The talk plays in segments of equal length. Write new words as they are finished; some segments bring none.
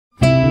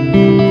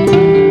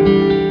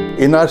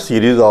in our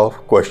series of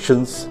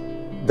questions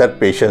that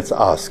patients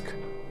ask.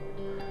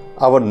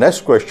 Our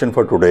next question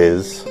for today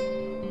is,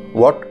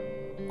 what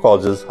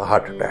causes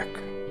heart attack?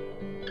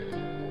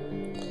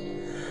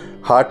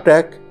 Heart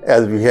attack,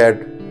 as we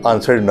had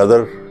answered in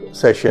another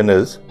session,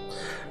 is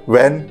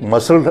when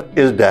muscle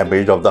is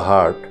damaged of the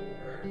heart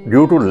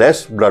due to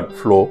less blood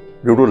flow,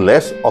 due to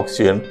less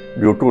oxygen,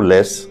 due to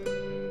less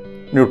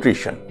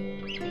nutrition.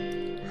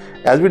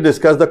 As we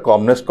discussed, the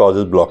commonest cause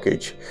is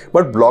blockage.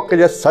 But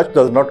blockage as such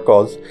does not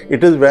cause.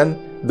 It is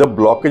when the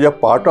blockage, a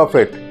part of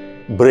it,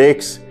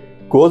 breaks,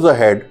 goes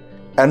ahead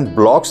and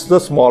blocks the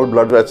small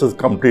blood vessels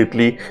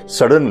completely,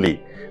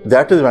 suddenly.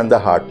 That is when the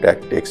heart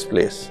attack takes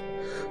place.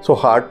 So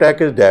heart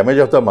attack is damage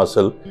of the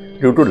muscle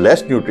due to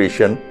less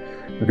nutrition,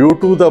 due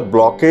to the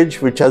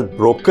blockage which has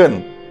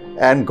broken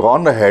and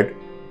gone ahead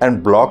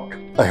and blocked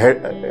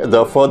ahead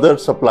the further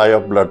supply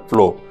of blood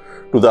flow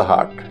to the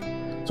heart.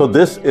 So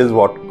this is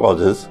what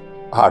causes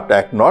heart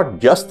attack, not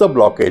just the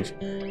blockage,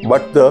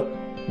 but the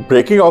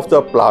breaking of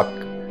the plaque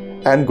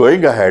and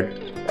going ahead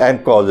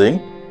and causing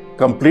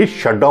complete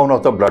shutdown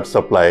of the blood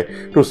supply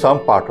to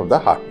some part of the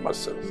heart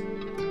muscles.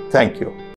 Thank you.